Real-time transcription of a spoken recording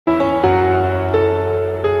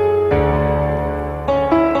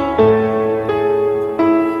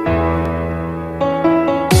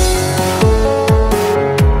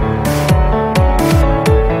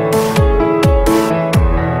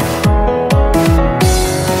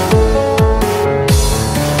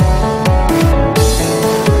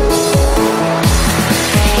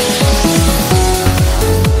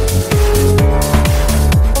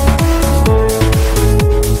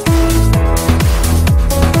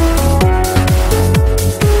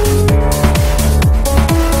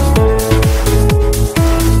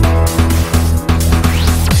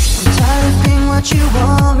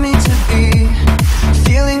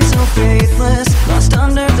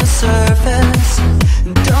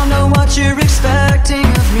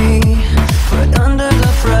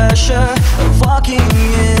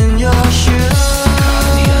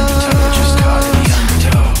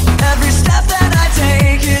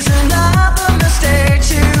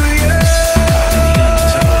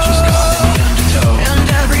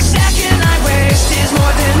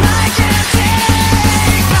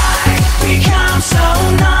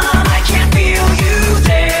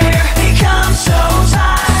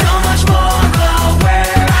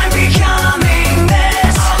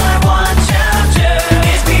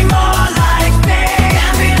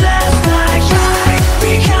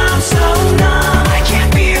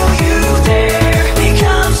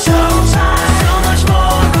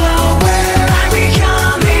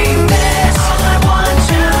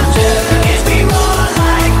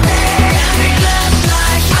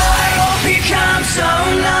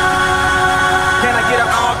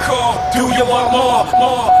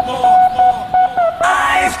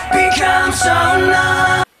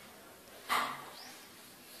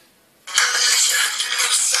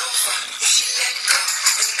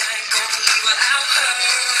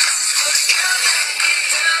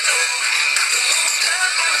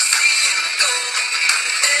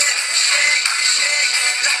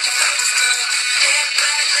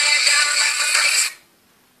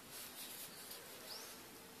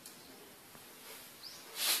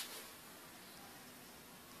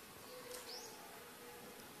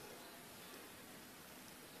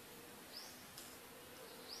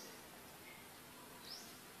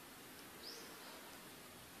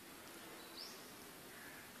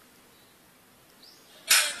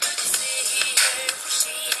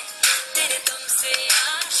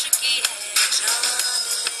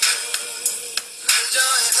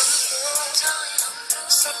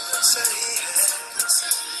सब सही है,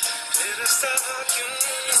 फिर रास्ता क्यों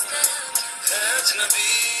है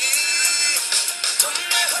अजनबी। तुम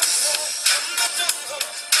में हम हो, हम में तुम हो,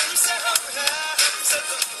 तुमसे हम है, हमसे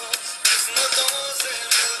तुम हो, किस्मतों से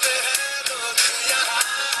मिलते हैं दो दिल यहाँ।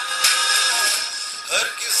 हर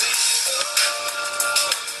किसी को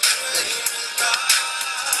नहीं मिलता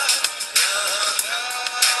यहाँ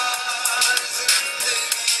प्यार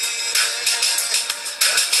जिंदगी में,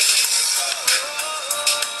 हर किसी को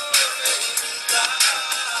नहीं मिलता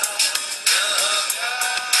यहाँ प्यार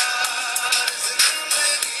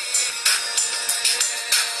जिंदगी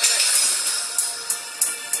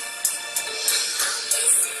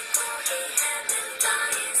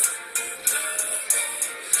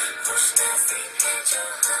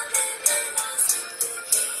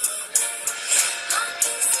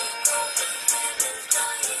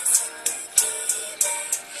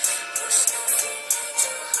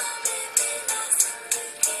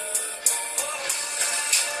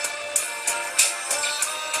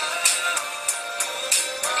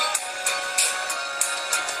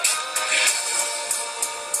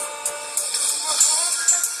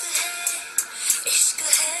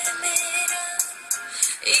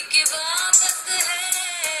एक इबादत है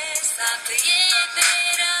साथ ये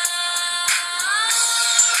तेरा,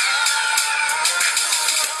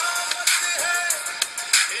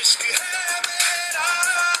 इश्क है मेरा,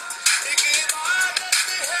 एक इबादत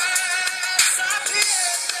है साथ ये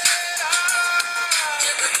तेरा।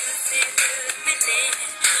 जब दिल से दिल मिले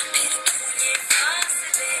फिर क्यों ये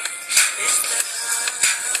फासले इस तरह।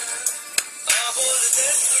 आ बोल दे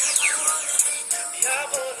या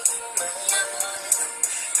बोल दूं मैं,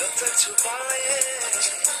 कब तक छुपाए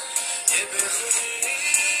ये बेखुदी।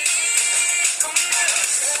 तुम में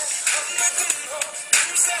हम तुम हो,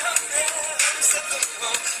 तुमसे हम है, हमसे तुम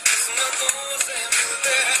हो, किस्मतों से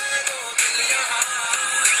मिलते हैं दो दिल यहाँ।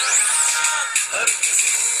 हर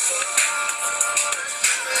किसी को